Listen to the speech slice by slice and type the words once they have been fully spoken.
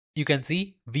You can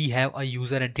see we have a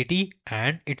user entity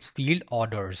and its field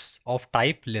orders of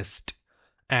type list.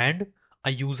 And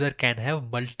a user can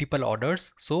have multiple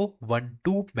orders, so one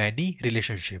to many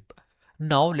relationship.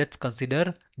 Now let's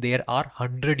consider there are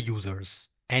 100 users,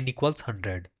 n equals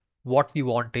 100. What we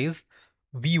want is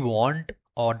we want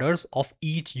orders of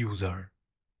each user.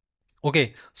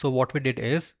 Okay, so what we did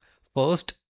is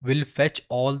first we'll fetch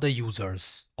all the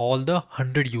users, all the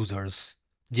 100 users.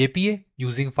 JPA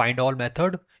using find all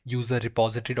method, user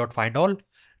repository.findAll.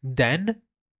 Then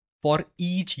for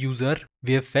each user,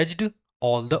 we have fetched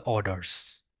all the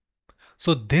orders.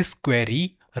 So this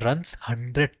query runs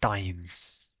 100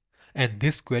 times and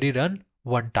this query run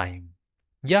one time.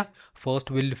 Yeah,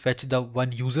 first we'll fetch the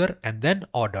one user and then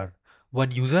order.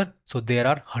 One user, so there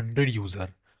are 100 user.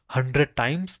 100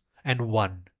 times and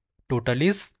 1. Total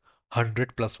is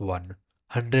 100 plus 1.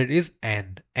 100 is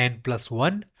n plus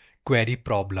 1 query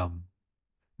problem,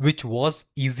 which was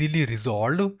easily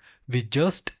resolved with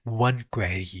just one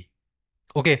query.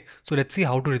 Okay, so let's see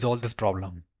how to resolve this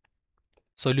problem.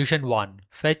 Solution 1.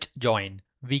 Fetch join.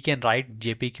 We can write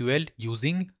JPQL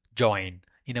using join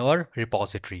in our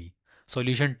repository.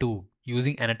 Solution 2.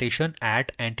 Using annotation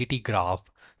at entity graph.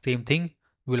 Same thing,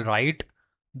 we'll write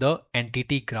the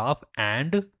entity graph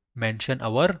and mention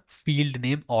our field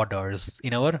name orders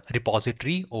in our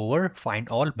repository over find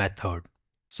all method.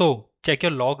 So check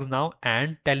your logs now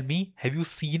and tell me, have you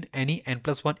seen any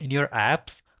N+1 in your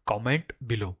apps? Comment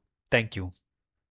below. Thank you.